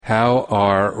how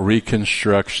are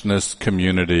Reconstructionist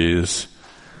communities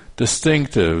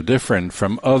distinctive, different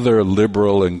from other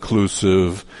liberal,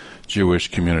 inclusive Jewish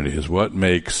communities? What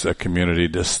makes a community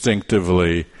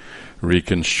distinctively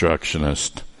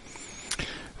Reconstructionist?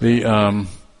 The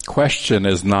question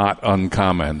is not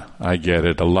uncommon. I get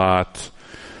it a lot.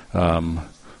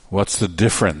 What's the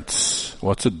difference?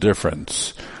 What's the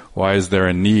difference? Why is there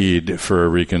a need for a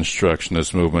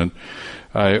Reconstructionist movement?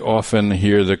 I often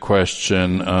hear the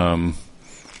question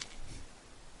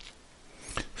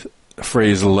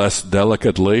phrased less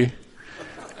delicately,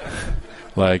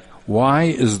 like, why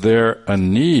is there a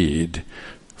need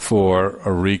for a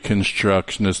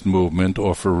Reconstructionist movement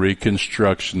or for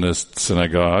Reconstructionist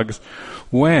synagogues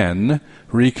when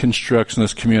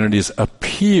Reconstructionist communities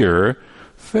appear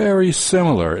very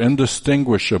similar,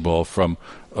 indistinguishable from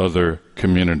other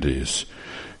communities?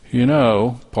 You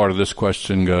know, part of this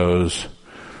question goes,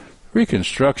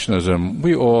 Reconstructionism,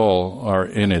 we all are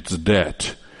in its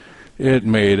debt. It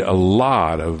made a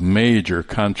lot of major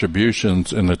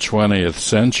contributions in the 20th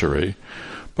century,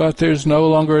 but there's no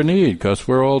longer a need because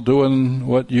we're all doing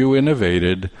what you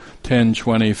innovated 10,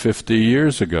 20, 50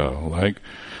 years ago. Like,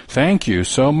 thank you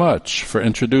so much for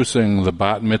introducing the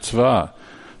bat mitzvah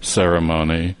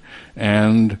ceremony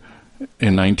and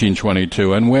in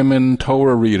 1922, and women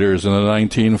Torah readers in the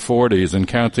 1940s, and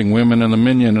counting women in the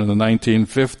minyan in the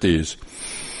 1950s.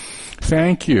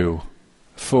 Thank you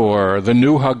for the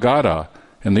new Haggadah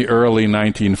in the early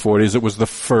 1940s. It was the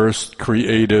first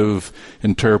creative,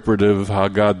 interpretive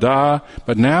Haggadah,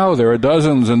 but now there are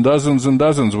dozens and dozens and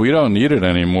dozens. We don't need it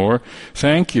anymore.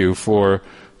 Thank you for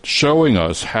showing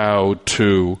us how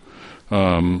to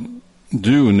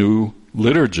do new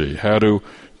liturgy, how to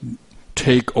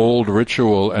take old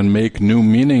ritual and make new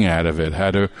meaning out of it,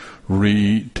 how to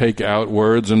take out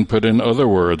words and put in other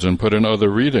words and put in other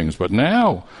readings. But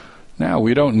now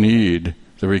we don't need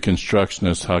the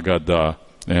Reconstructionist Haggadah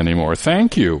anymore.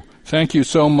 Thank you. Thank you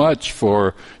so much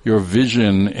for your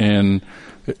vision in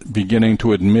beginning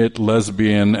to admit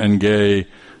lesbian and gay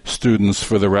students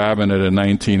for the rabbinate in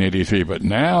 1983. But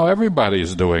now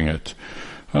everybody's doing it.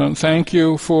 Thank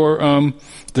you for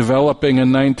developing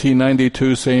in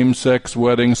 1992 same-sex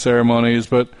wedding ceremonies,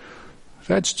 but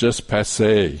that's just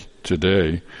passé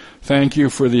today. Thank you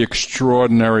for the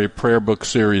extraordinary prayer book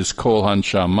series Kol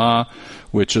Hanshama,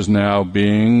 which is now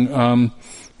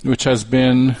which has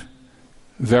been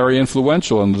very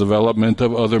influential in the development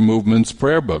of other movements'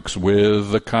 prayer books,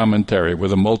 with a commentary,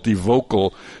 with a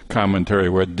multivocal commentary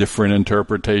where different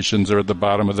interpretations are at the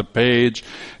bottom of the page,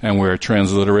 and where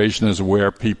transliteration is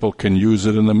where people can use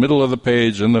it in the middle of the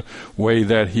page, and the way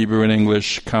that Hebrew and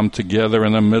English come together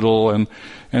in the middle,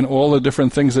 and all the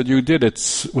different things that you did.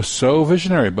 It was so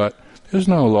visionary, but there's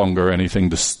no longer anything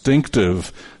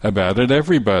distinctive about it.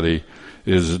 Everybody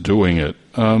is doing it.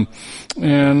 And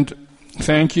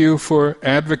thank you for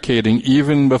advocating,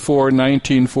 even before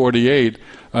 1948,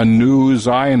 a new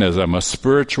Zionism, a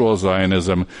spiritual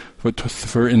Zionism,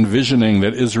 for envisioning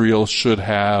that Israel should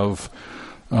have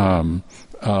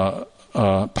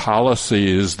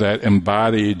policies that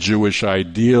embody Jewish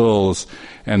ideals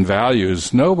and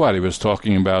values. Nobody was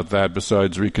talking about that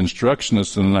besides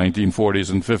Reconstructionists in the 1940s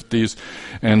and 50s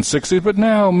and 60s, but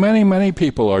now many, many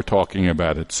people are talking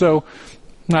about it. So,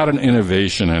 not an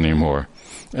innovation anymore.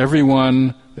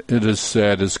 Everyone, it is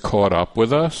said, is caught up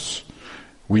with us.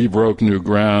 We broke new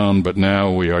ground, but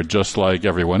now we are just like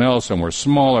everyone else, and we're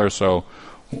smaller, so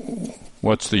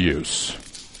what's the use?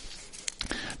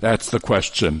 That's the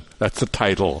question. That's the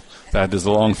title. That is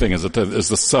the long thing, is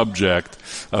the subject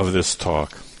of this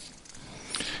talk.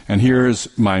 And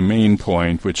here's my main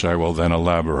point, which I will then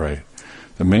elaborate.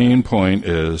 The main point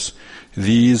is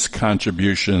these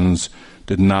contributions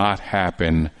did not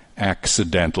happen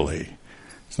accidentally.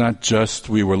 It's not just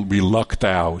we lucked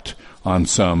out on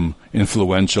some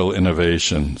influential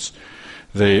innovations.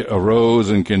 They arose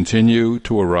and continue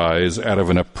to arise out of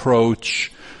an approach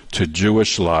to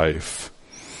Jewish life.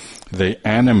 They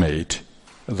animate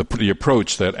the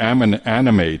approach that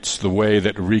animates the way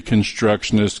that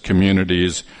Reconstructionist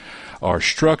communities are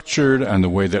structured and the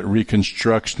way that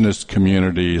Reconstructionist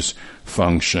communities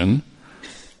function.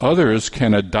 Others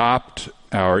can adopt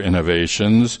our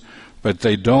innovations, but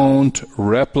they don't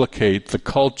replicate the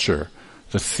culture,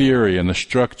 the theory and the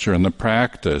structure and the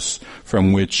practice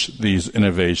from which these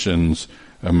innovations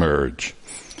emerge.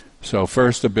 So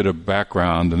first a bit of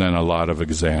background and then a lot of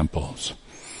examples.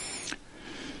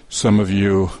 Some of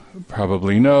you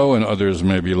probably know, and others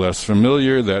may be less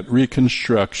familiar, that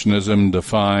Reconstructionism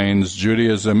defines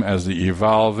Judaism as the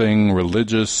evolving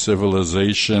religious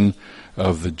civilization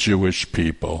of the Jewish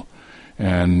people.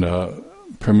 And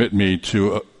permit me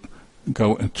to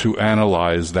go to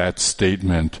analyze that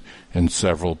statement in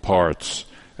several parts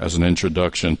as an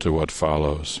introduction to what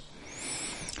follows.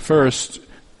 First,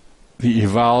 the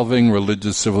evolving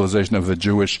religious civilization of the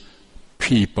Jewish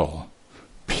people.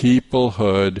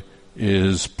 Peoplehood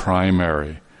is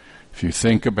primary. If you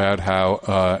think about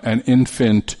how an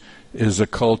infant is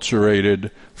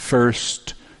acculturated,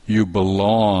 first you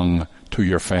belong to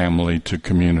your family, to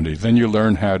community. Then you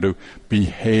learn how to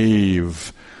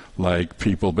behave like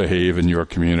people behave in your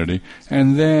community.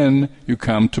 And then you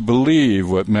come to believe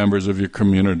what members of your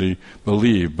community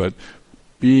believe. But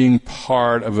being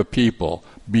part of a people,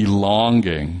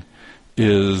 belonging,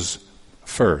 is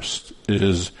first,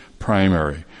 is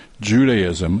primary.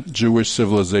 Judaism, Jewish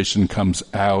civilization, comes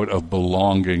out of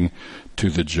belonging to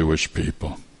the Jewish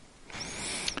people.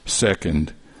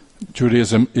 Second,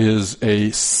 Judaism is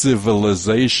a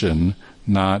civilization,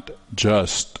 not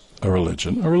just a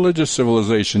religion. A religious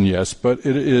civilization, yes, but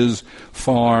it is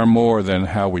far more than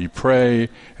how we pray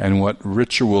and what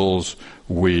rituals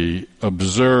we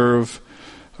observe.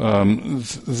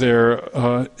 There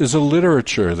is a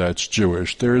literature that's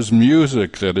Jewish. There is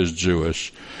music that is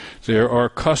Jewish. There are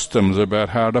customs about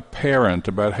how to parent,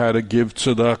 about how to give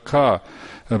tzedakah,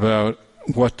 about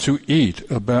what to eat.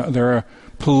 There are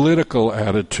political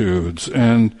attitudes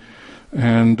and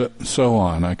so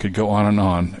on. I could go on and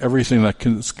on. Everything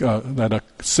that a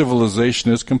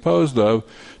civilization is composed of,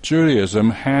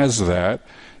 Judaism has that,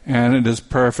 and it is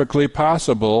perfectly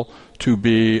possible to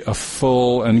be a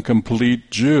full and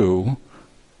complete Jew,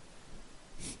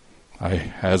 I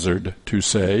hazard to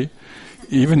say,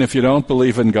 even if you don't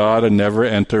believe in God and never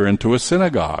enter into a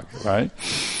synagogue, right?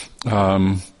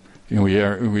 We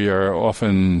are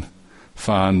often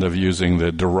fond of using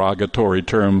the derogatory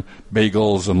term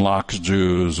bagels and lox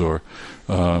Jews, or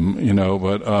or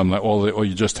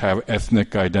you just have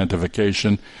ethnic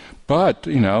identification. But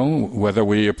whether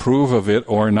we approve of it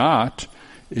or not,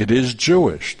 it is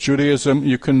Jewish. Judaism,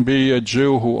 you can be a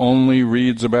Jew who only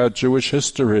reads about Jewish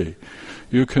history.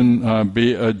 You can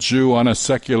be a Jew on a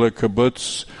secular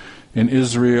kibbutz in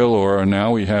Israel, or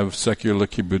now we have secular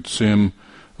kibbutzim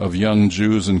of young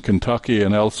Jews in Kentucky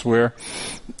and elsewhere.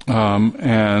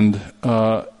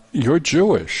 You're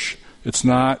Jewish. It's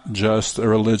not just a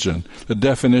religion. The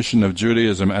definition of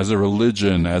Judaism as a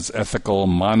religion, as ethical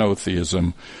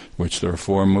monotheism, which the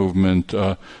Reform movement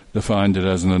defined it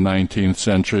as in the 19th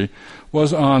century,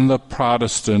 was on the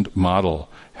Protestant model.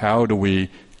 How do we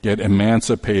get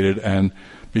emancipated and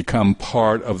become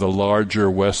part of the larger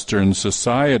Western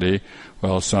society?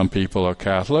 Well, some people are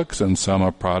Catholics, and some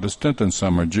are Protestant, and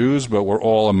some are Jews, but we're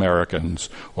all Americans,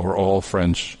 or all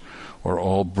French, or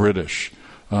all British.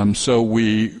 So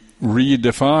we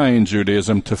redefine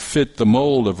Judaism to fit the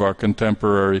mold of our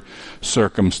contemporary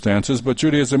circumstances, but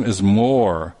Judaism is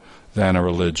more than a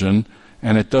religion,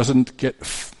 and it doesn't get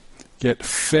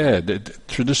fed. It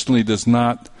traditionally does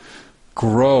not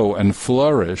grow and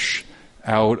flourish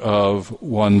out of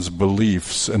one's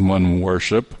beliefs and one's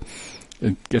worship.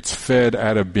 It gets fed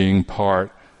out of being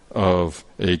part of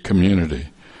a community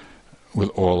with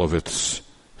all of its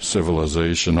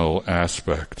civilizational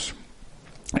aspects.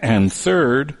 And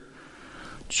third,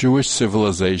 Jewish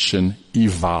civilization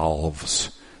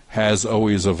evolves, has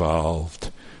always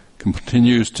evolved,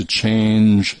 continues to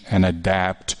change and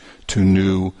adapt to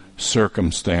new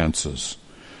circumstances.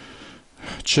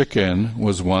 Chicken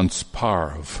was once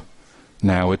parv,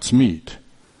 now it's meat.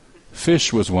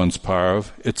 Fish was once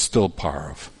parv, it's still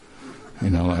parv.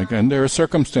 And there are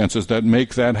circumstances that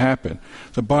make that happen.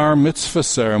 The bar mitzvah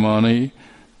ceremony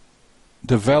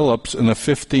develops in the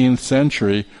 15th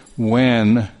century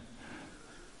when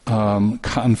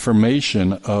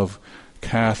confirmation of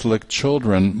Catholic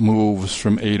children moves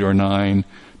from 8 or 9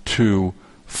 to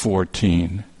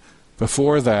 14.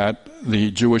 Before that, the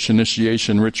Jewish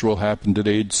initiation ritual happened at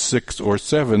age 6 or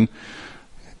 7.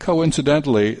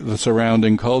 Coincidentally, the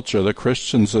surrounding culture, the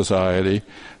Christian society,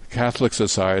 Catholic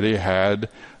society, had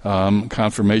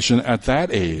confirmation at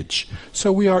that age.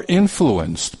 So we are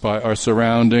influenced by our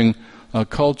surrounding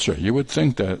culture. You would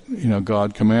think that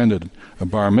God commanded a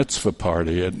bar mitzvah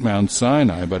party at Mount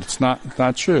Sinai, but it's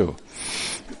not true.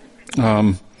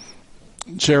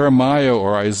 Jeremiah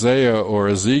or Isaiah or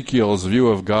Ezekiel's view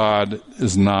of God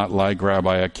is not like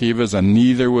Rabbi Akiva's, and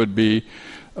neither would be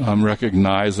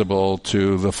recognizable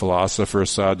to the philosopher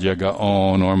Saadia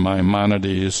Gaon or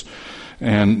Maimonides,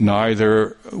 and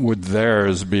neither would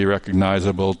theirs be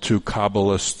recognizable to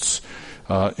Kabbalists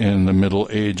in the Middle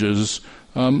Ages.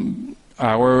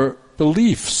 Our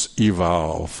beliefs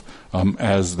evolve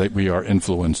as we are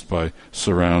influenced by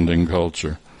surrounding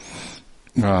culture.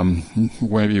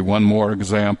 Maybe one more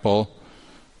example.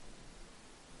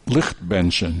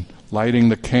 Lichtbenchen, lighting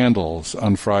the candles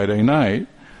on Friday night,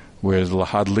 with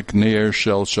Lahadlik Ner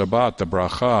Shel Shabbat, the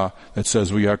bracha that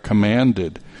says we are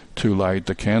commanded to light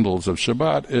the candles of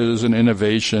Shabbat, is an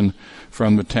innovation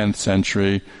from the 10th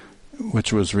century,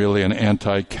 which was really an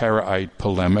anti-Karaite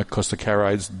polemic, because the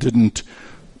Karaites didn't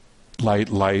light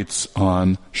lights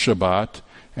on Shabbat,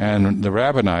 and the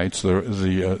Rabbinites,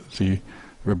 the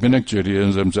Rabbinic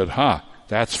Judaism said,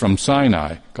 that's from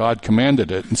Sinai. God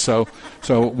commanded it. And so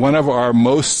one of our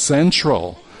most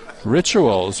central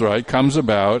rituals, right, comes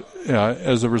about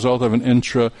as a result of an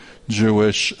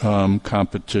intra-Jewish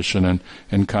competition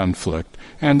and conflict.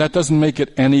 And that doesn't make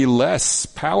it any less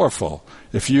powerful.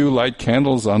 If you light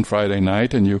candles on Friday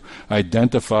night and you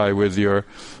identify with your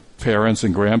parents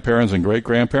and grandparents and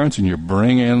great-grandparents and you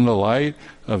bring in the light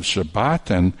of Shabbat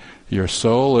and your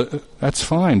soul, that's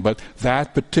fine. But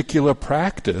that particular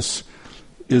practice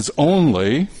is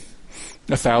only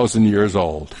 1,000 years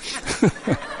old.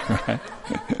 Right?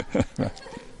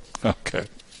 Okay.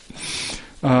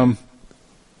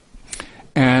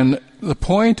 And the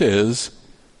point is,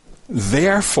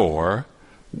 therefore,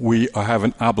 we have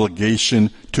an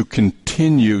obligation to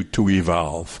continue to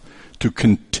evolve, to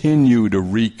continue to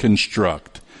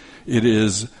reconstruct. It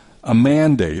is a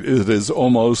mandate. It is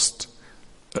almost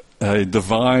a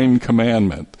divine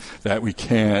commandment that we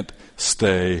can't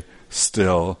stay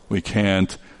still. We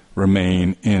can't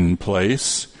remain in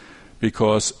place,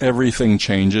 because everything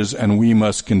changes and we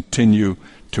must continue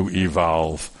to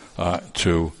evolve,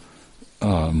 to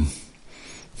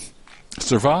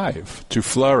survive, to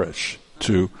flourish,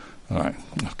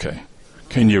 okay.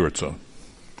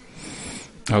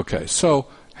 Okay, so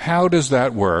how does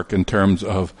that work in terms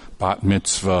of bat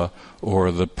mitzvah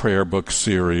or the prayer book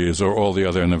series or all the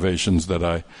other innovations that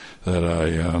I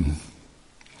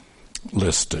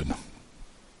listed?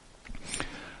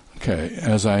 Okay,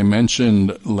 as I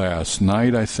mentioned last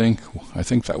night, I think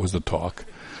that was the talk.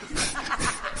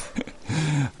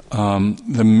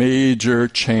 The major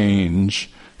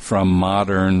change from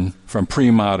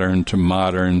pre-modern to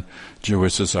modern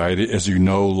Jewish society is you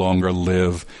no longer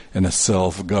live in a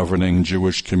self-governing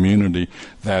Jewish community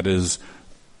that is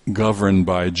governed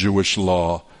by Jewish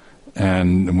law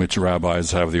and in which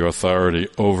rabbis have the authority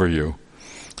over you.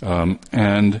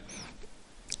 And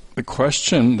the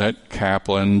question that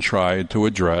Kaplan tried to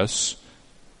address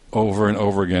over and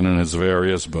over again in his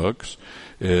various books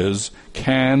is,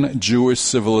 can Jewish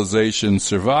civilization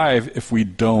survive if we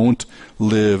don't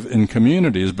live in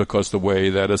communities? Because the way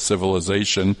that a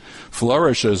civilization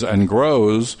flourishes and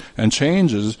grows and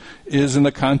changes is in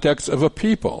the context of a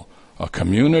people, a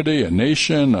community, a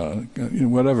nation,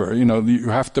 whatever. You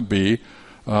have to be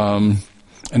an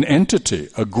entity,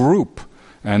 a group.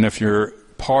 And if you're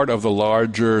part of the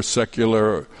larger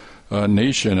secular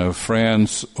nation of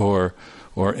France or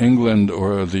England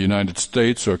or the United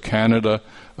States or Canada,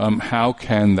 how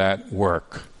can that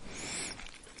work?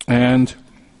 And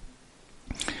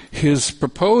his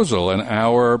proposal in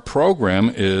our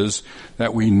program is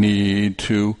that we need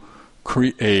to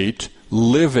create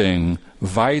living,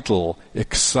 vital,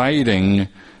 exciting,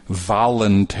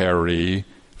 voluntarily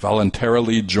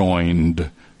joined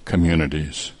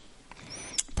communities.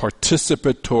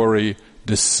 Participatory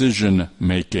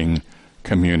decision-making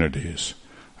communities,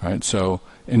 right? So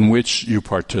in which you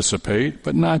participate,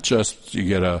 but not just you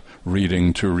get a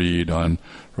reading to read on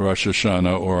Rosh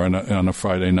Hashanah or on a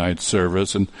Friday night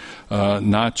service, and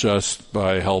not just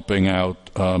by helping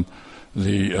out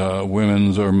the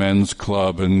women's or men's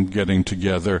club and getting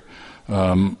together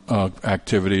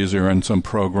activities or in some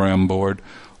program board.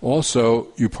 Also,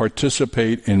 you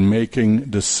participate in making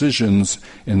decisions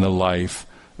in the life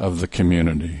of the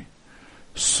community.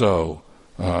 So,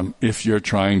 if you're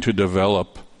trying to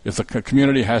develop, if the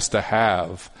community has to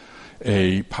have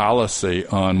a policy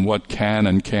on what can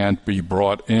and can't be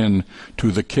brought in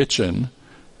to the kitchen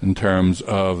in terms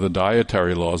of the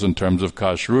dietary laws, in terms of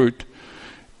kashrut,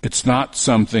 it's not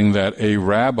something that a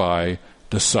rabbi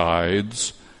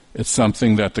decides. It's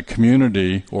something that the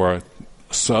community or a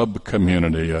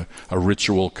sub-community, a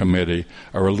ritual committee,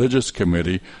 a religious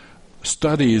committee,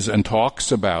 studies and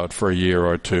talks about for a year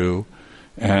or two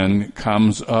and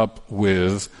comes up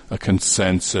with a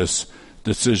consensus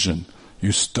decision.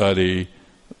 You study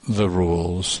the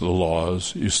rules, the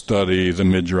laws, you study the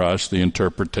midrash, the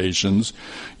interpretations,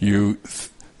 you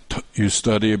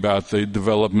study about the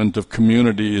development of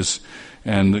communities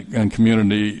and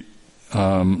community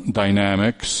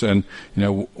dynamics, and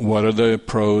what are the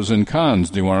pros and cons?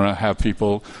 Do you want to have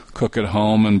people cook at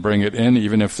home and bring it in,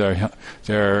 even if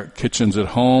their kitchens at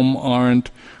home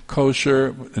aren't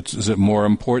kosher? Is it more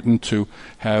important to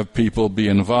have people be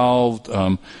involved?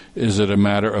 Is it a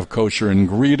matter of kosher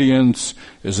ingredients?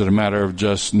 Is it a matter of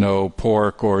just no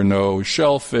pork or no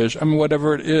shellfish? I mean,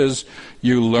 whatever it is,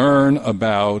 you learn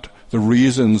about the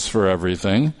reasons for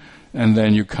everything, and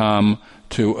then you come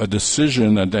to a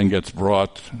decision that then gets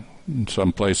brought in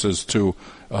some places to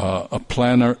a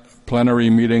plenary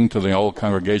meeting, to the whole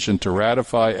congregation to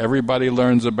ratify. Everybody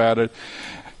learns about it.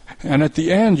 And at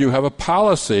the end, you have a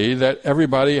policy that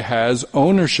everybody has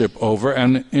ownership over,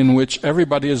 and in which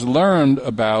everybody has learned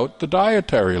about the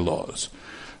dietary laws.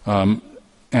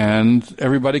 And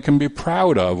everybody can be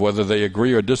proud of, whether they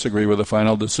agree or disagree with the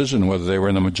final decision, whether they were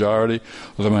in the majority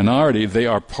or the minority. They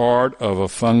are part of a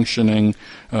functioning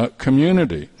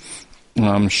community.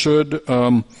 Should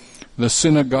the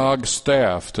synagogue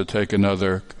staff, to take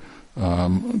another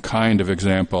kind of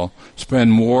example,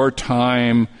 spend more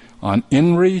time on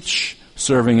inreach,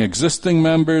 serving existing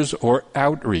members, or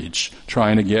outreach,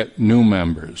 trying to get new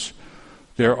members?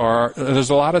 There's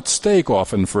a lot at stake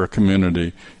often for a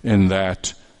community in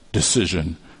that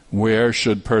decision. Where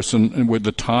should with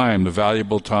the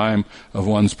valuable time of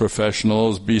one's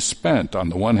professionals be spent? On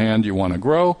the one hand, you want to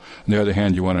grow. On the other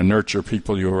hand, you want to nurture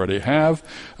people you already have.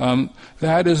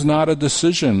 That is not a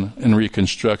decision in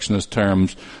Reconstructionist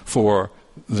terms for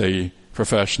the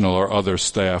professional or other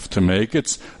staff to make.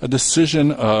 It's a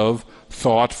decision of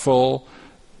thoughtful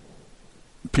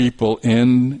people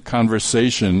in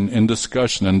conversation, in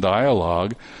discussion, and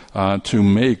dialogue to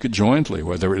make jointly,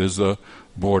 whether it is the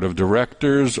board of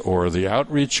directors or the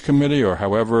outreach committee or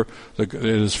however it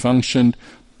is functioned.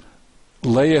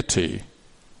 Laity,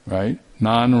 right?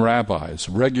 Non-rabbis,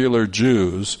 regular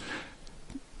Jews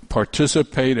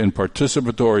participate in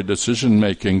participatory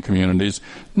decision-making communities,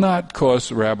 not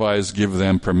because rabbis give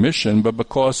them permission, but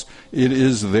because it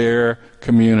is their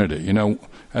community.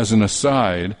 As an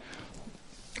aside,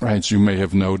 right, you may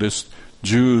have noticed,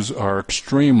 Jews are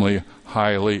extremely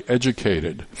highly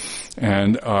educated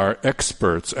and are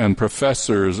experts and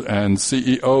professors and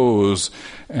CEOs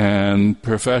and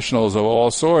professionals of all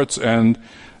sorts. And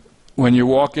when you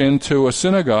walk into a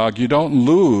synagogue, you don't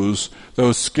lose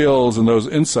those skills and those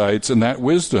insights and that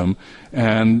wisdom.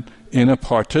 And in a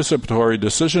participatory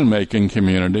decision-making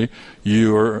community,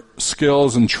 your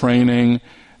skills and training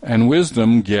and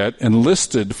wisdom get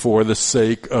enlisted for the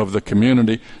sake of the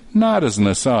community, not as an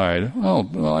aside.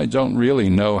 Well, I don't really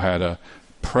know how to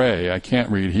pray. I can't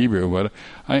read Hebrew, but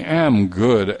I am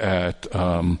good at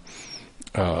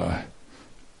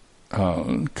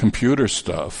computer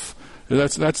stuff.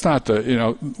 That's not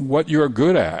what you're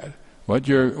good at. What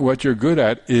you're good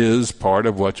at is part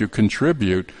of what you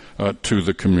contribute to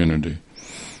the community.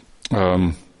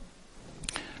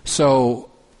 So,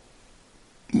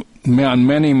 on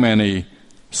many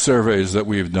surveys that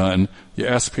we've done, you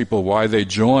ask people why they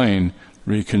join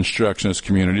Reconstructionist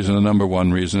communities, and the number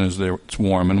one reason is it's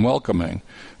warm and welcoming.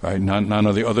 Right? None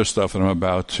of the other stuff that I'm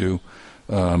about to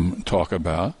talk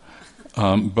about.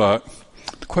 But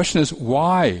the question is,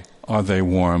 why are they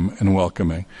warm and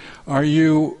welcoming? Are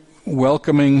you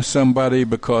welcoming somebody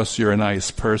because you're a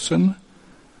nice person?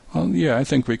 Well, yeah, I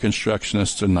think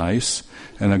Reconstructionists are nice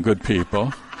and are good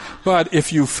people. But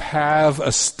if you have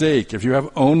a stake, if you have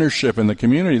ownership in the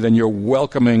community, then you're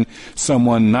welcoming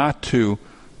someone not to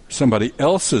somebody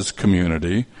else's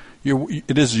community.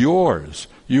 It is yours.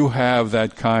 You have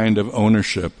that kind of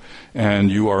ownership,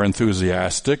 and you are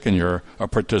enthusiastic, and you're a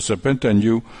participant, and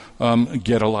you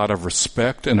get a lot of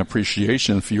respect and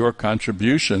appreciation for your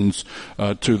contributions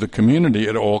to the community.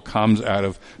 It all comes out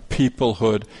of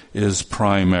peoplehood is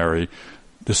primary.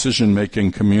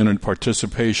 Decision-making community,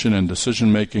 participation in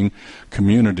decision-making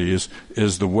communities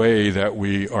is the way that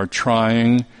we are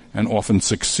trying and often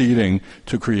succeeding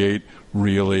to create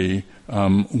really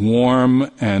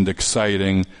warm and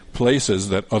exciting places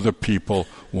that other people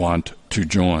want to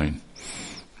join.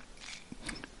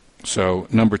 So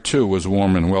number 2 was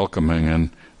warm and welcoming, and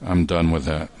I'm done with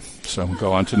that. So we'll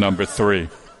go on to number 3.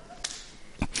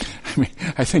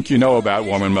 I think you know about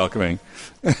warm and welcoming.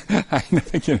 I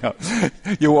think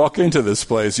you walk into this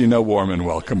place, warm and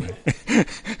welcoming.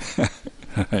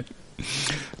 Right.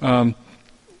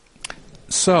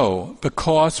 So,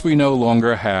 because we no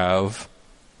longer have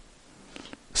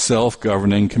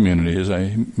self-governing communities,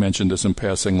 I mentioned this in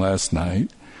passing last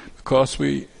night, because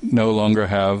we no longer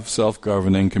have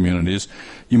self-governing communities,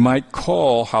 you might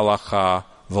call halakha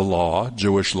the law,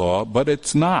 Jewish law, but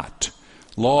it's not.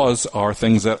 Laws are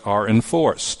things that are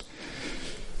enforced.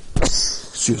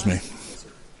 Excuse me.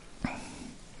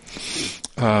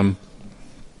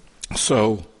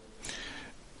 So,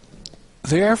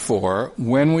 therefore,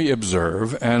 when we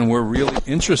observe, and we're really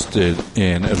interested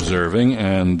in observing,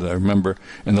 and I remember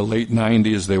in the late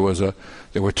 90s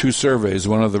there were two surveys,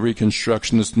 one of the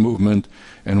Reconstructionist movement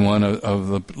and one of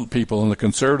the people in the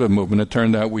conservative movement. It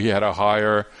turned out we had a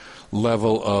higher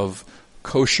level of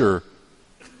kosher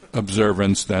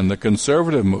observance than the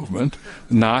conservative movement,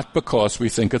 not because we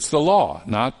think it's the law,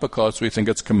 not because we think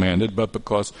it's commanded, but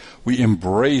because we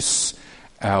embrace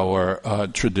our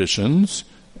traditions,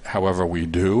 however we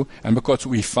do, and because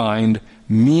we find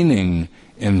meaning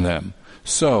in them.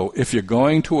 So, if you're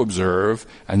going to observe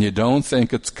and you don't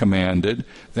think it's commanded,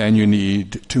 then you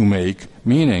need to make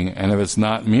meaning. And if it's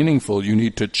not meaningful, you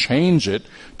need to change it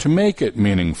to make it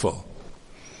meaningful.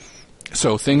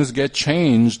 So things get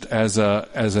changed as a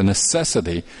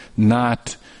necessity,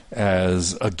 not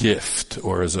as a gift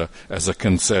or as a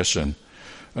concession.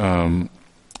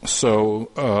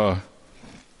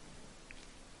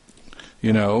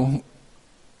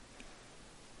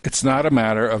 It's not a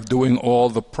matter of doing all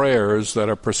the prayers that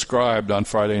are prescribed on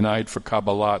Friday night for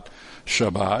Kabbalat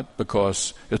Shabbat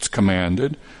because it's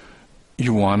commanded.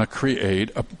 You want to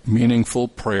create a meaningful,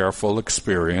 prayerful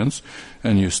experience,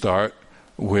 and you start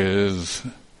with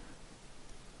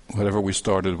whatever we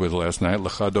started with last night,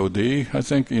 Lecha Dodi, I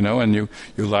think, and you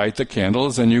light the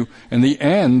candles, and you, in the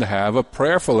end, have a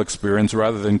prayerful experience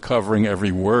rather than covering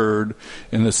every word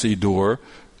in the Siddur.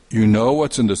 You know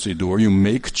what's in the Siddur. You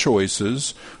make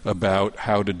choices about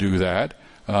how to do that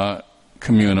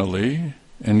communally,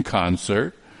 in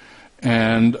concert,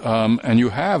 and you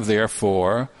have,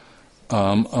 therefore,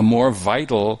 a more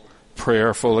vital,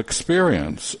 prayerful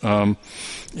experience.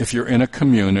 If you're in a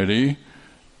community,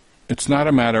 it's not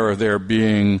a matter of there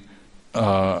being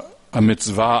a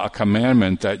mitzvah, a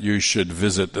commandment that you should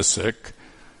visit the sick.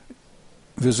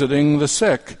 Visiting the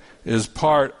sick is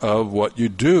part of what you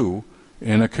do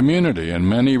in a community, and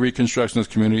many Reconstructionist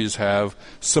communities have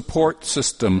support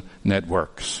system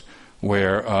networks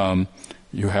where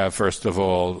you have, first of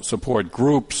all, support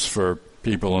groups for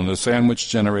people in the sandwich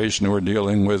generation who are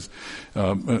dealing with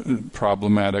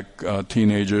problematic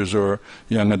teenagers or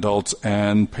young adults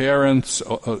and parents,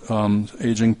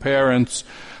 aging parents.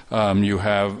 You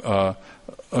have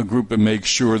a group that makes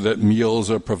sure that meals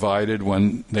are provided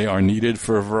when they are needed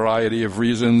for a variety of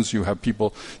reasons. You have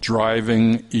people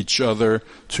driving each other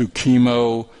to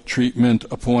chemo treatment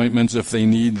appointments if they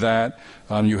need that.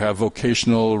 You have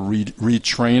vocational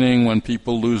retraining when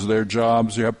people lose their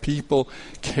jobs. You have people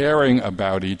caring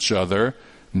about each other,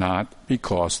 not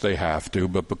because they have to,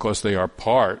 but because they are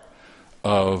part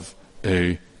of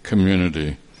a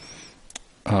community.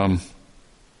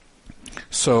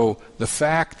 So the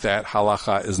fact that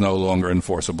halacha is no longer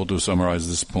enforceable, to summarize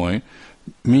this point,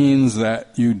 means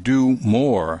that you do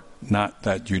more, not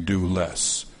that you do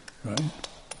less. Right?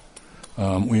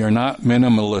 We are not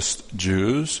minimalist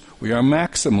Jews. We are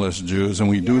maximalist Jews, and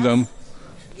we do them.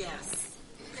 Yes.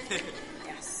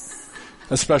 Yes.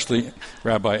 Especially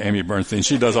Rabbi Amy Bernstein.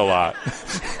 She does a lot.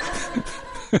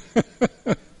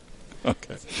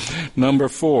 Okay. Number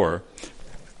 4.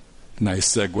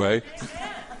 Nice segue.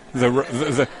 The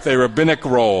rabbinic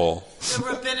role. The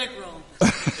rabbinic role.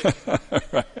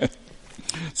 Right.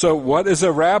 So what is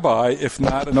a rabbi if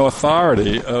not an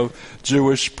authority of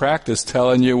Jewish practice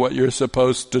telling you what you're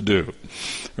supposed to do?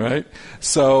 Right?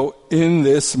 So in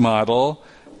this model,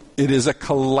 it is a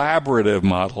collaborative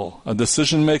model, a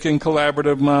decision-making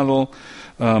collaborative model,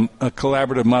 a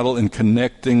collaborative model in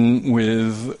connecting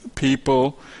with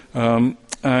people.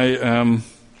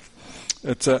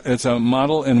 It's a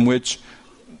model in which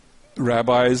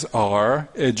rabbis are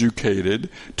educated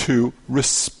to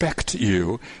respect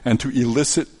you and to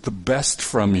elicit the best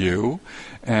from you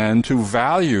and to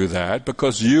value that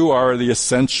because you are the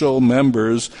essential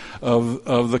members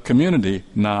of the community,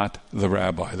 not the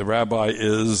rabbi. The rabbi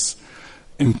is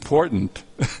important,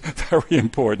 very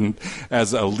important,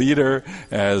 as a leader,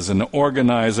 as an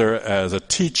organizer, as a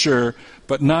teacher,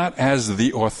 but not as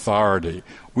the authority.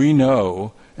 We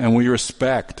know and we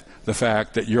respect the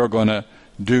fact that you're going to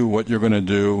do what you're going to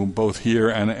do both here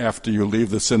and after you leave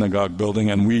the synagogue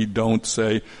building, and we don't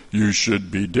say you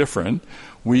should be different.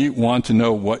 We want to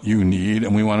know what you need,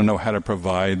 and we want to know how to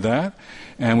provide that,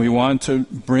 and we want to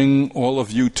bring all of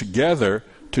you together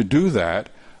to do that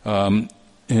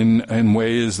in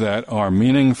ways that are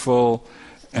meaningful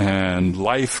and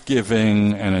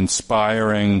life-giving and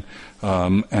inspiring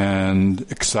and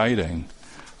exciting.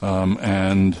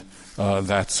 And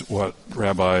that's what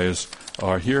rabbis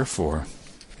are here for.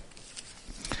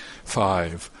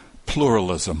 5,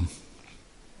 pluralism.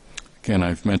 Again,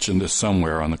 I've mentioned this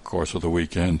somewhere on the course of the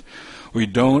weekend. We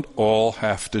don't all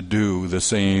have to do the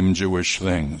same Jewish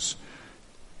things.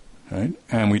 Right?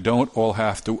 And we don't all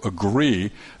have to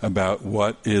agree about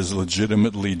what is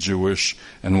legitimately Jewish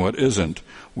and what isn't.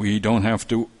 We don't have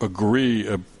to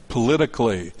agree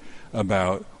politically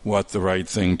about what the right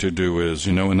thing to do is.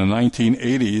 In the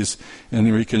 1980s, in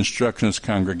the Reconstructionist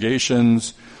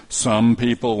congregations, some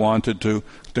people wanted to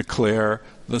declare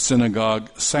the synagogue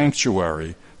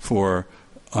sanctuary for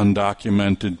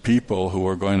undocumented people who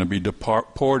are going to be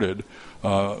deported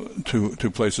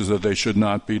to places that they should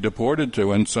not be deported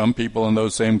to. And some people in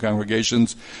those same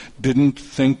congregations didn't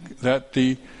think that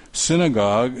the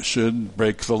synagogue should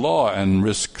break the law and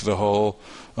risk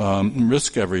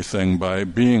everything by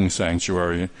being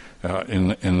sanctuary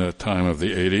in the time of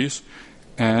the 80s.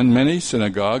 And many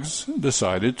synagogues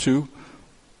decided to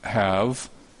have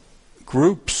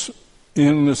groups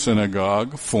in the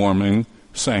synagogue forming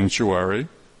sanctuary,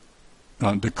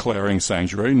 declaring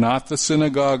sanctuary, not the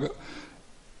synagogue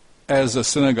as a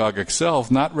synagogue itself,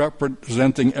 not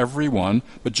representing everyone,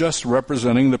 but just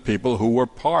representing the people who were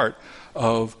part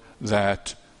of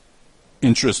that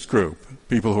interest group,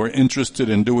 people who are interested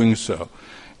in doing so.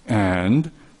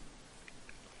 And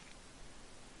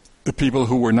the people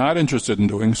who were not interested in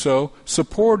doing so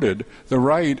supported the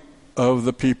right of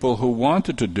the people who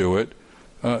wanted to do it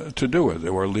to do it.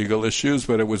 There were legal issues,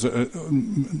 but it was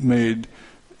they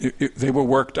were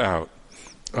worked out.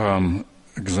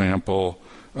 Example,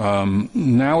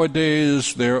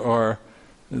 nowadays there are,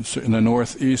 in the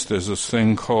Northeast, there's this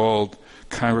thing called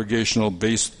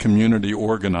congregational-based community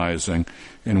organizing,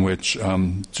 in which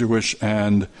Jewish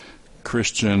and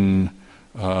Christian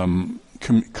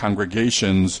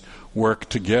congregations work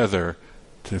together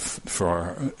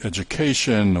for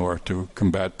education or to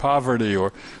combat poverty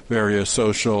or various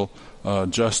social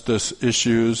justice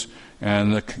issues,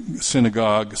 and the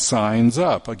synagogue signs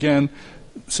up. Again,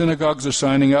 synagogues are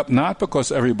signing up not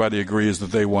because everybody agrees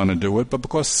that they want to do it, but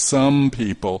because some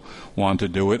people want to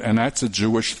do it, and that's a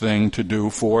Jewish thing to do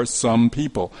for some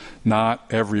people. Not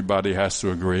everybody has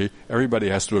to agree. Everybody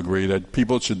has to agree that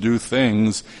people should do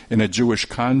things in a Jewish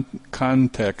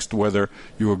context, whether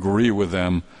you agree with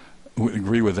that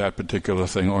particular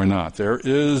thing or not. There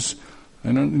is,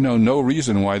 no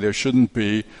reason why there shouldn't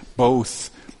be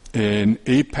both an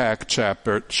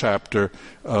APAC chapter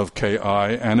of KI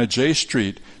and a J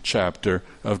Street chapter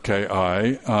of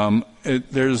KI.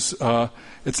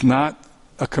 It's not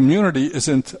a community.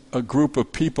 Isn't a group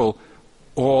of people,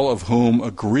 all of whom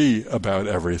agree about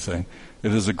everything.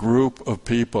 It is a group of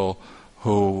people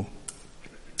who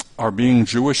are being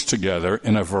Jewish together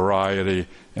in a variety,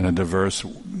 in a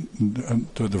diversity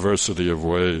of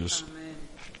ways.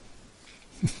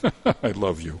 I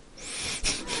love you.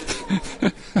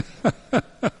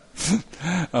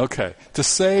 Okay, to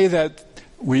say that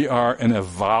we are an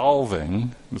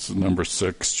evolving, this is number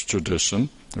 6, tradition,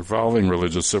 evolving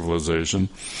religious civilization,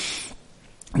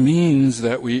 means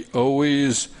that we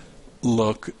always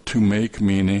look to make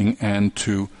meaning and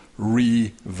to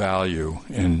revalue,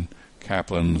 in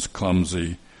Kaplan's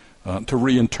clumsy, to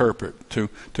reinterpret,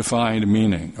 to find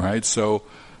meaning, right? So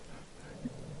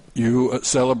you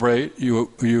celebrate,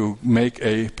 you make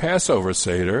a Passover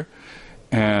Seder,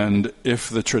 and if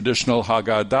the traditional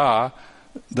Haggadah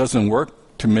doesn't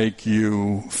work to make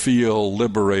you feel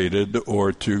liberated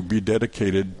or to be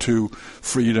dedicated to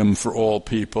freedom for all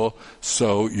people,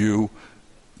 so you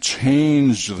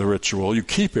change the ritual. You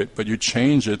keep it, but you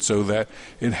change it so that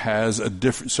it has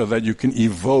so that you can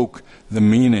evoke the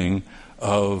meaning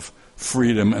of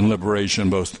freedom and liberation,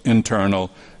 both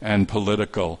internal and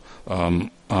political, in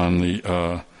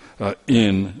the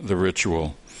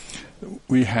ritual.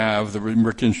 We have, the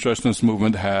Reconstructionist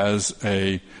movement has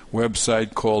a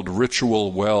website called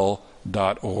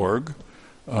ritualwell.org,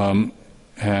 and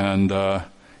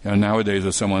nowadays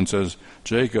if someone says,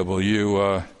 Jacob, will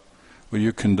you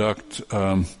conduct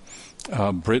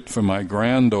Brit for my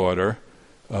granddaughter,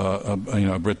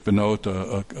 Brit Benot,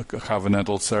 a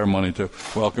covenantal ceremony to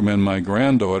welcome in my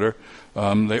granddaughter,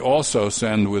 they also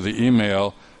send with the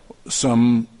email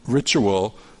some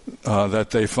ritual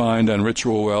that they find on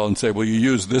Ritual Well and say, will you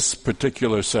use this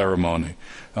particular ceremony?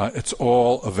 It's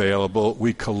all available.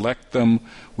 We collect them.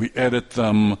 We edit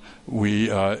them.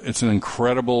 It's an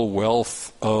incredible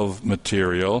wealth of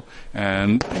material.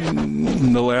 And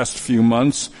in the last few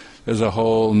months, there's a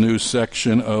whole new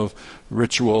section of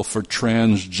ritual for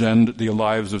the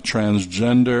lives of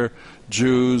transgender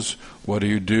Jews. What do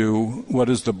you do? What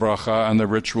is the bracha and the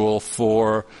ritual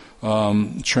for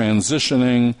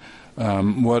transitioning?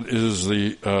 What is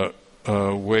the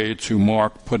way to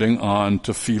mark putting on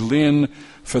tefillin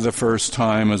for the first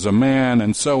time as a man,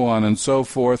 and so on and so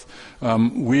forth.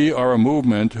 We are a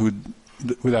movement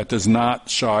that does not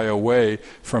shy away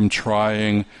from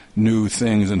trying new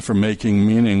things and from making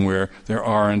meaning where there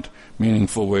aren't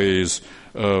meaningful ways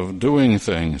of doing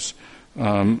things.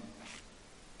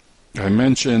 I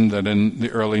mentioned that in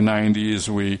the early 90s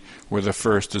we were the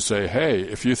first to say, hey,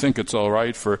 if you think it's all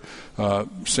right for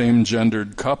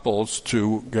same-gendered couples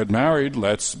to get married,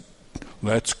 let's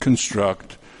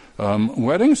construct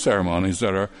wedding ceremonies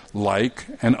that are like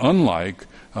and unlike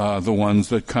the ones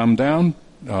that come down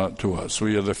to us.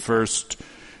 We are the first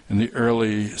in the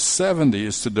early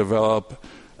 70s to develop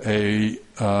a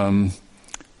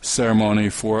ceremony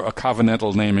for a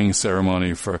covenantal naming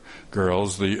ceremony for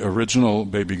girls, the original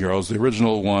baby girls, the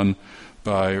original one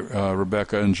by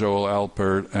Rebecca and Joel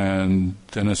Alpert and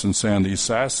Dennis and Sandy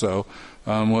Sasso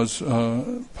was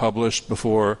published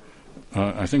before,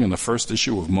 I think in the first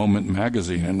issue of Moment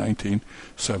magazine in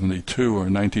 1972 or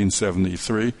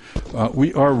 1973.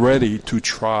 We are ready to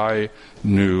try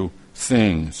new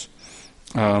things.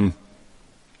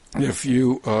 If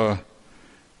you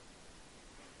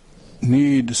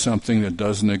need something that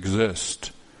doesn't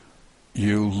exist,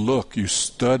 you look, you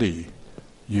study,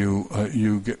 you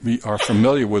are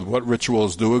familiar with what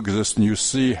rituals do exist, and you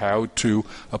see how to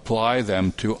apply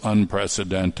them to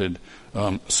unprecedented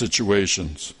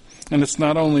situations. And it's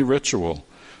not only ritual.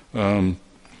 And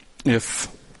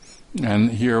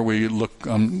here we look,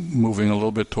 moving a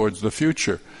little bit towards the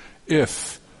future.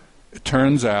 If it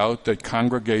turns out that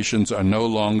congregations are no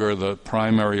longer the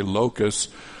primary locus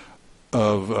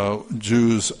of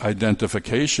Jews'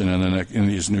 identification in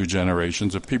these new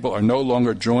generations, if people are no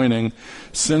longer joining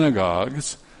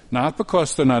synagogues, not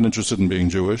because they're not interested in being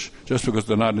Jewish, just because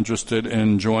they're not interested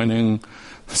in joining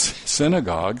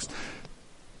synagogues,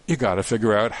 you got to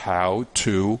figure out how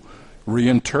to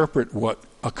reinterpret what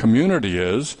a community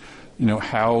is. You know,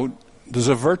 how does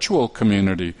a virtual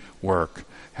community work?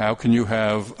 How can you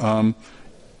have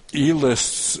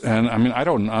e-lists? And I mean,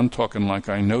 I'm talking like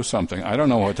I know something. I don't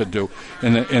know what to do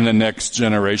in the next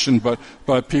generation, but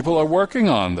people are working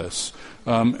on this.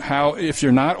 How, if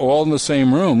you're not all in the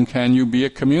same room, can you be a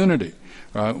community?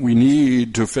 We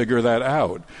need to figure that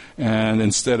out. And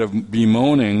instead of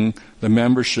bemoaning the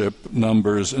membership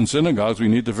numbers in synagogues, we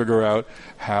need to figure out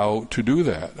how to do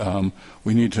that.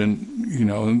 We need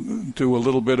to, do a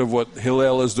little bit of what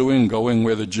Hillel is doing, going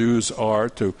where the Jews are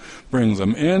to bring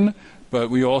them in. But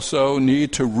we also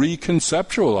need to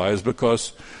reconceptualize,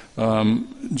 because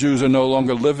Jews are no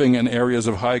longer living in areas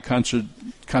of high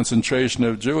concentration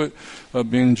of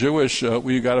being Jewish.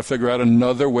 We got to figure out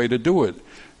another way to do it.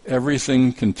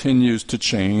 Everything continues to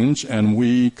change, and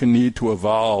we need to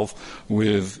evolve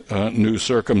with new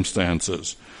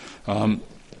circumstances.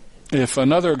 If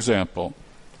another example,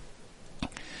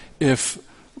 if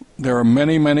there are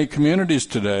many, many communities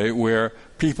today where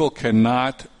people do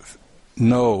not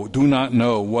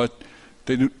know what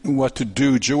to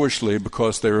do Jewishly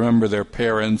because they remember their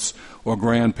parents or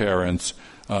grandparents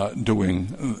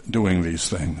doing these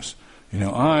things.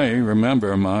 I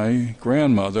remember my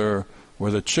grandmother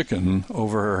with a chicken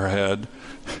over her head,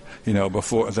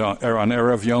 before on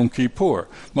Erev Yom Kippur.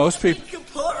 Most people,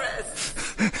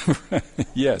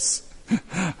 yes.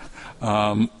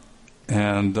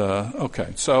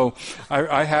 Okay, so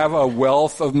I have a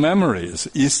wealth of memories,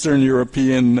 Eastern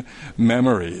European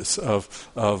memories of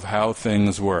how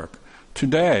things work.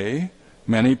 Today,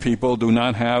 many people do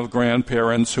not have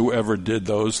grandparents who ever did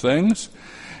those things,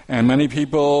 and many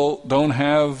people don't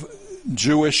have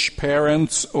Jewish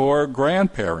parents or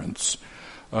grandparents.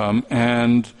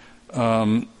 Given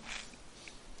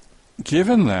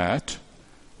that,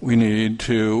 we need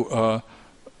to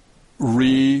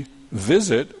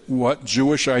revisit what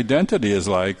Jewish identity is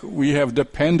like. We have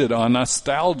depended on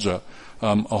nostalgia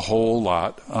a whole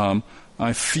lot.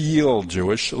 I feel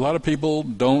Jewish. A lot of people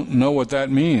don't know what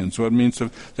that means. What it means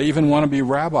they even want to be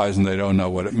rabbis and they don't know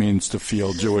what it means to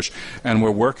feel Jewish. And we're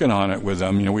working on it with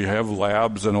them. We have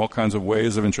labs and all kinds of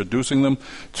ways of introducing them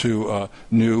to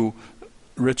new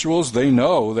rituals. They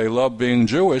know they love being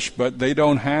Jewish, but they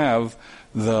don't have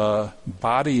the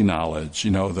body knowledge,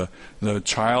 the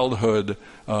childhood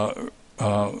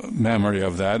memory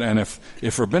of that. And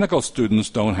if rabbinical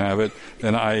students don't have it,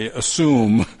 then I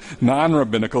assume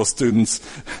non-rabbinical students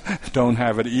don't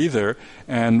have it either.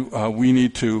 And we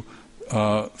need to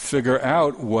figure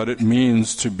out what it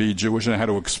means to be Jewish and how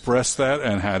to express that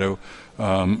and how to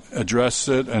address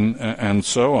it and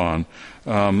so on.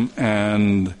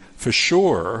 And for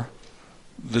sure,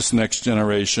 this next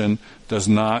generation does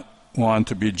not want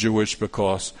to be Jewish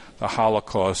because the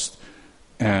Holocaust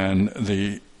and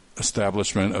the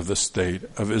establishment of the state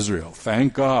of Israel.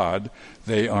 Thank God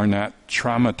they are not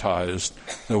traumatized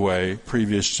the way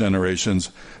previous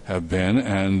generations have been,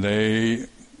 and they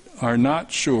are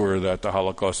not sure that the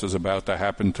Holocaust is about to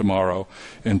happen tomorrow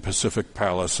in Pacific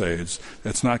Palisades.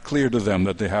 It's not clear to them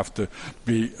that they have to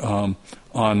be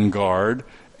on guard,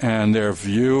 and their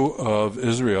view of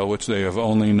Israel, which they have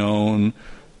only known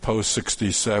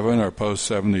post-67 or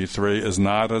post-73, is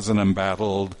not as an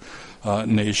embattled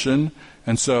nation.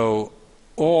 And so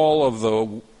all of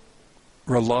the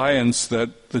reliance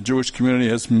that the Jewish community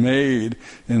has made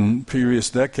in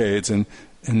previous decades in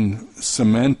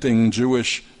cementing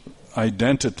Jewish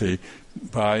identity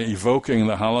by evoking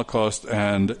the Holocaust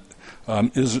and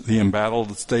the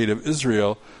embattled state of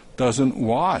Israel doesn't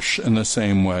wash in the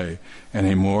same way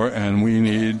anymore, and we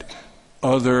need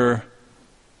other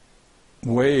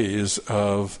ways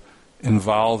of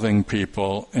involving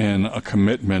people in a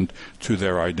commitment to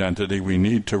their identity. We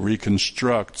need to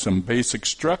reconstruct some basic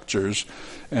structures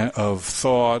of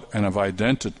thought and of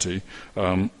identity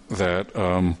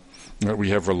that we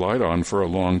have relied on for a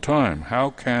long time.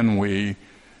 How can we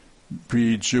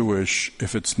be Jewish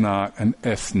if it's not an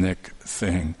ethnic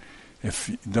thing? If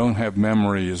you don't have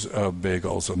memories of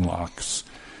bagels and lox,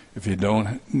 if you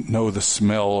don't know the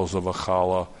smells of a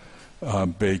challah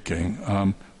baking,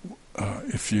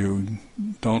 if you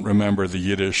don't remember the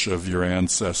Yiddish of your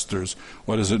ancestors,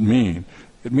 what does it mean?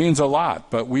 It means a lot,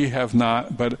 but we have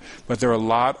not. But there are a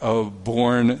lot of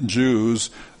born Jews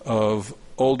of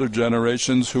older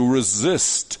generations who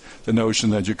resist the notion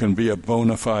that you can be a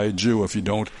bona fide Jew if you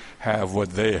don't have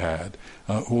what they had,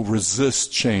 who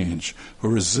resist change, who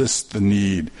resist the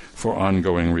need for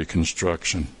ongoing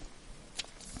reconstruction.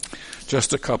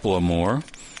 Just a couple of more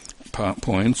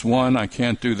points. One, I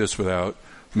can't do this without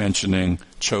mentioning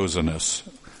chosenness,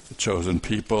 the chosen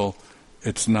people.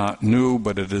 It's not new,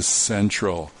 but it is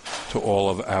central to all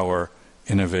of our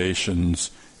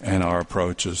innovations and our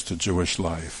approaches to Jewish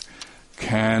life.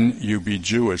 Can you be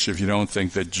Jewish if you don't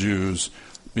think that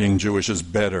being Jewish is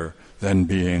better than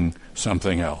being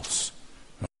something else?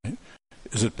 Right?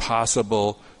 Is it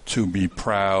possible to be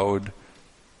proud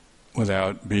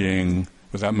without making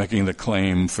the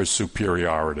claim for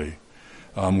superiority?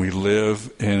 We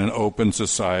live in an open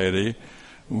society.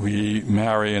 We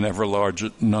marry in ever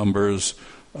larger numbers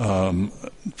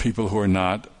people who are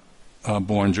not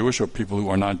born Jewish or people who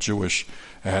are not Jewish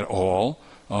at all.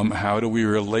 How do we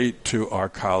relate to our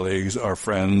colleagues, our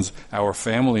friends, our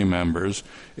family members,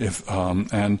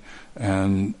 and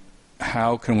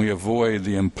how can we avoid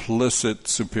the implicit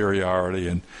superiority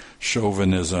and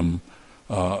chauvinism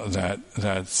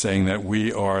that saying that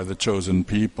we are the chosen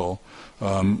people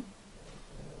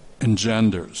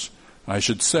engenders? I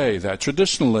should say that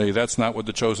traditionally that's not what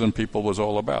the chosen people was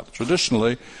all about.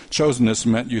 Traditionally, chosenness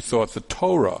meant you thought the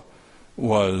Torah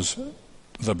was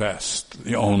the best,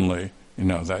 the only,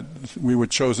 that we were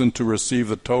chosen to receive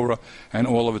the Torah and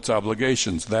all of its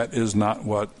obligations. That is not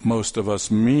what most of us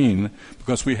mean,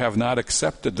 because we have not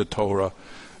accepted the Torah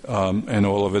and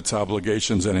all of its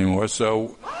obligations anymore.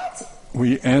 So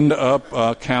we end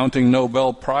up counting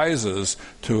Nobel Prizes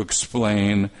to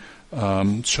explain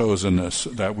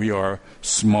chosenness, that we are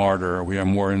smarter, we are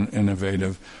more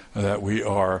innovative, that we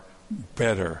are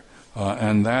better.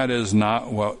 And that is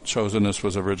not what chosenness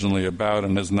was originally about,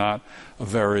 and is not a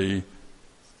very.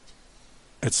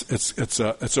 It's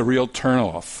a real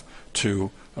turnoff to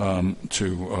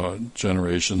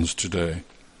generations today.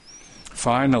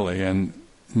 Finally, and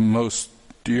most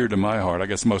dear to my heart, I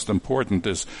guess most important,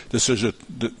 is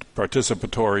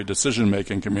participatory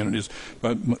decision-making communities.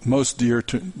 But most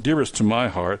dearest to my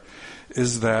heart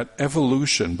is that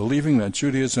evolution, believing that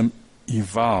Judaism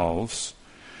evolves,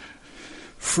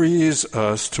 frees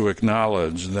us to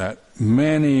acknowledge that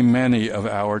many, many of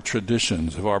our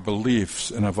traditions, of our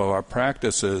beliefs, and of our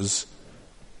practices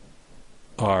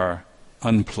are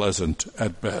unpleasant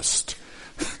at best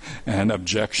and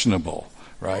objectionable,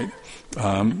 right?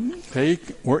 They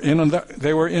were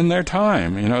in their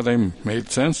time. They made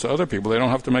sense to other people. They don't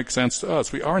have to make sense to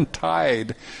us. We aren't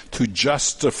tied to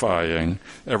justifying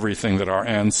everything that our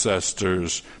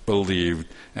ancestors believed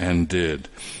and did.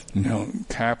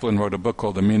 Kaplan wrote a book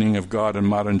called The Meaning of God in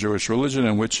Modern Jewish Religion,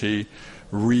 in which he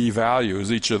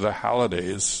revalues each of the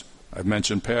holidays. I've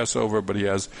mentioned Passover, but he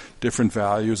has different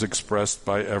values expressed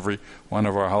by every one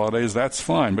of our holidays. That's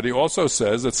fine. But he also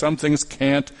says that some things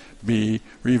can't be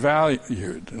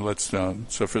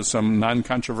revalued. So for some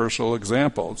non-controversial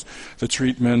examples, the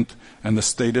treatment and the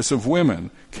status of women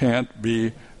can't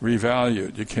be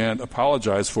revalued. You can't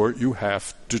apologize for it. You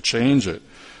have to change it.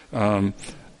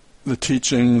 The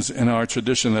teachings in our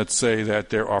tradition that say that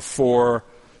there are 4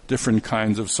 different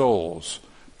kinds of souls: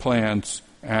 plants,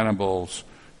 animals,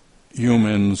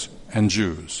 humans, and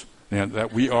Jews. And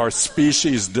that we are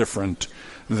species different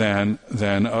than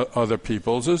other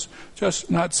people's is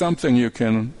just not something you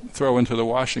can throw into the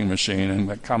washing machine and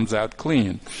that comes out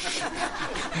clean.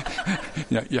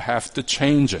 You have to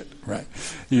change it, right?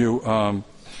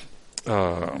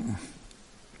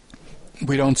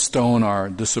 We don't stone our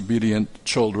disobedient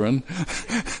children,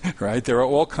 right? There are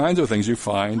all kinds of things you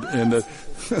find in the...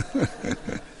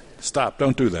 Stop,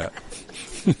 don't do that.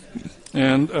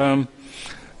 And,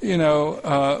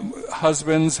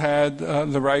 husbands had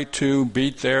the right to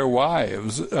beat their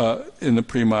wives in the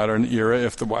pre-modern era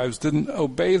if the wives didn't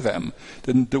obey them,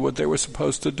 didn't do what they were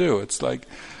supposed to do. It's like,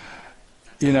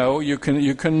 you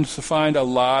can find a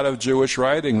lot of Jewish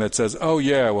writing that says, oh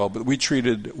yeah, well, but we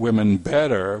treated women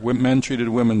better, men treated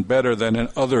women better than in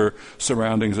other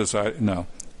surrounding society. No.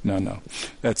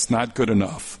 That's not good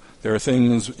enough. There are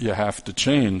things you have to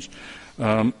change.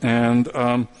 And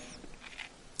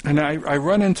I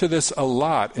run into this a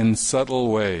lot in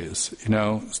subtle ways,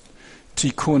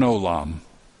 tikkun olam.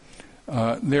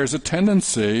 There's a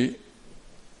tendency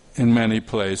in many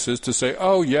places to say,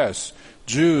 oh yes,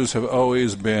 Jews have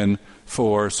always been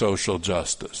for social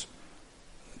justice.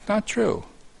 Not true.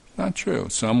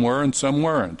 Some were and some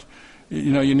weren't.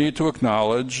 You need to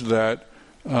acknowledge that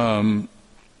in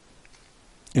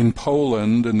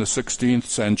Poland in the 16th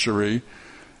century,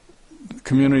 the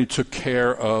community took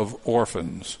care of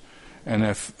orphans. And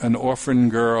if an orphan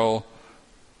girl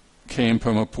came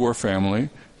from a poor family,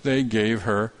 they gave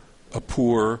her a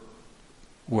poor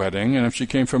wedding, and if she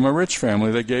came from a rich family,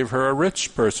 they gave her a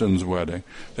rich person's wedding.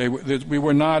 We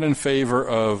were not in favor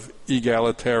of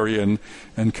egalitarian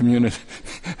and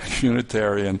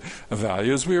communitarian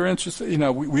values. We were interested,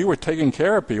 we were taking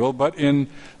care of people, but in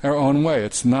our own way.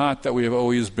 It's not that we have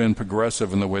always been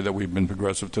progressive in the way that we've been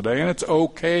progressive today, and it's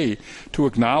okay to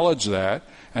acknowledge that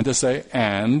and to say,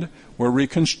 and we're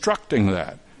reconstructing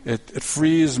that. It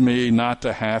frees me not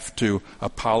to have to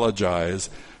apologize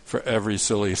for every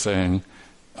silly thing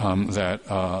that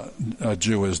a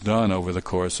Jew has done over the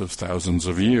course of thousands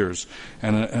of years.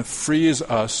 And it frees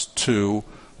us to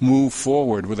move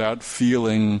forward without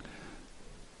feeling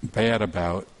bad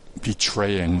about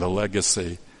betraying the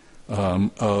legacies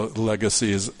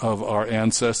of our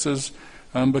ancestors,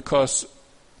 because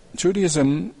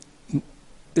Judaism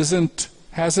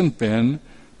hasn't been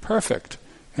perfect,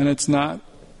 and it's not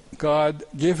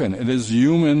God-given. It is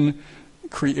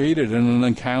human-created in an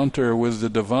encounter with the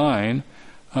divine.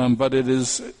 But it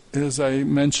is, as I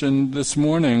mentioned this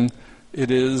morning, it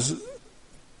is,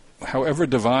 however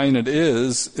divine it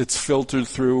is, it's filtered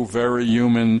through very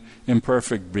human,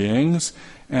 imperfect beings,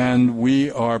 and we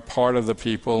are part of the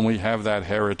people, and we have that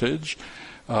heritage,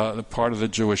 part of the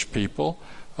Jewish people.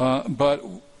 But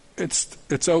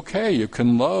it's okay. You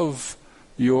can love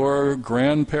your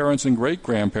grandparents and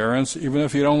great-grandparents, even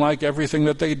if you don't like everything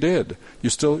that they did.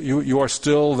 You are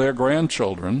still their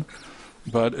grandchildren.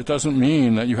 But it doesn't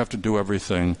mean that you have to do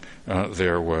everything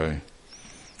their way.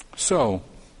 So,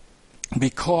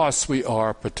 because we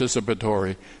are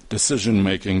participatory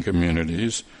decision-making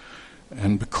communities,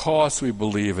 and because we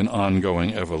believe in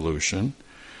ongoing evolution,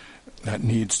 that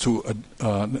needs to,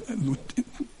 and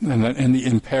the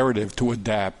imperative to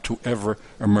adapt to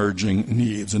ever-emerging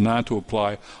needs, and not to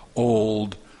apply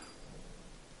old,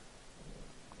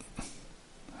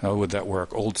 how would that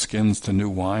work? Old skins to new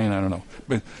wine? I don't know.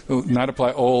 But not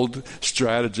apply old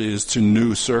strategies to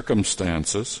new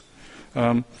circumstances.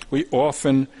 We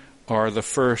often are the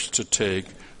first to take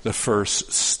the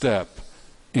first step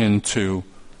into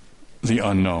the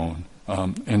unknown,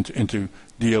 into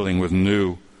dealing with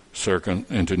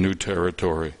into new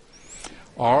territory.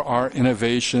 Are our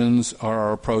innovations, are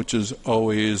our approaches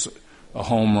always a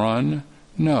home run?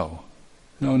 No.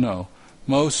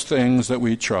 Most things that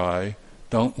we try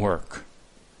don't work.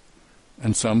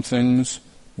 And some things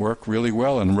work really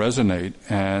well and resonate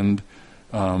and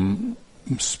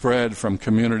spread from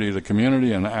community to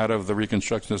community and out of the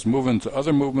Reconstructionist movement to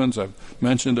other movements. I've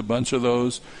mentioned a bunch of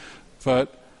those.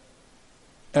 But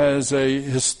as a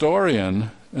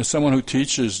historian, as someone who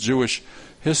teaches Jewish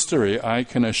history, I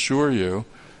can assure you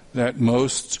that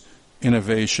most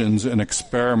innovations and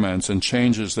experiments and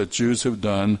changes that Jews have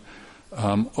done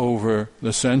over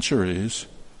the centuries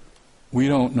we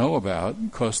don't know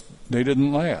about because they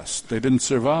didn't last, they didn't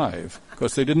survive,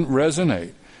 because they didn't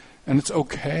resonate. And it's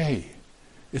okay.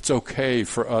 It's okay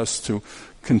for us to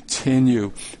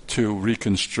continue to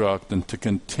reconstruct and to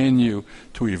continue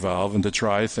to evolve and to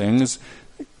try things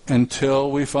until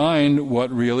we find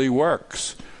what really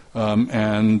works.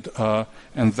 And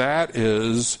that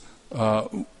is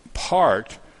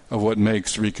part of what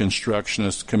makes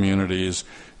Reconstructionist communities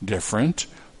different.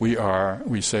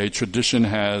 We say tradition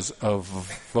has a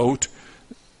vote,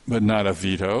 but not a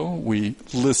veto. We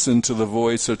listen to the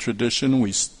voice of tradition.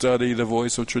 We study the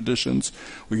voice of traditions.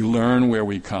 We learn where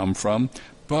we come from.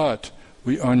 But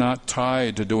we are not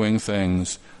tied to doing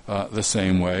things the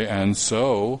same way. And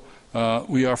so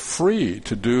we are free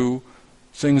to do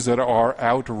things that are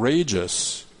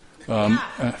outrageous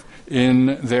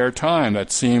in their time,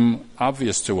 that seem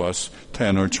obvious to us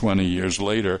 10 or 20 years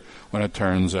later when it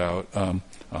turns out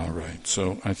all right.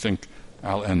 So I think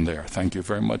I'll end there. Thank you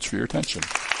very much for your attention.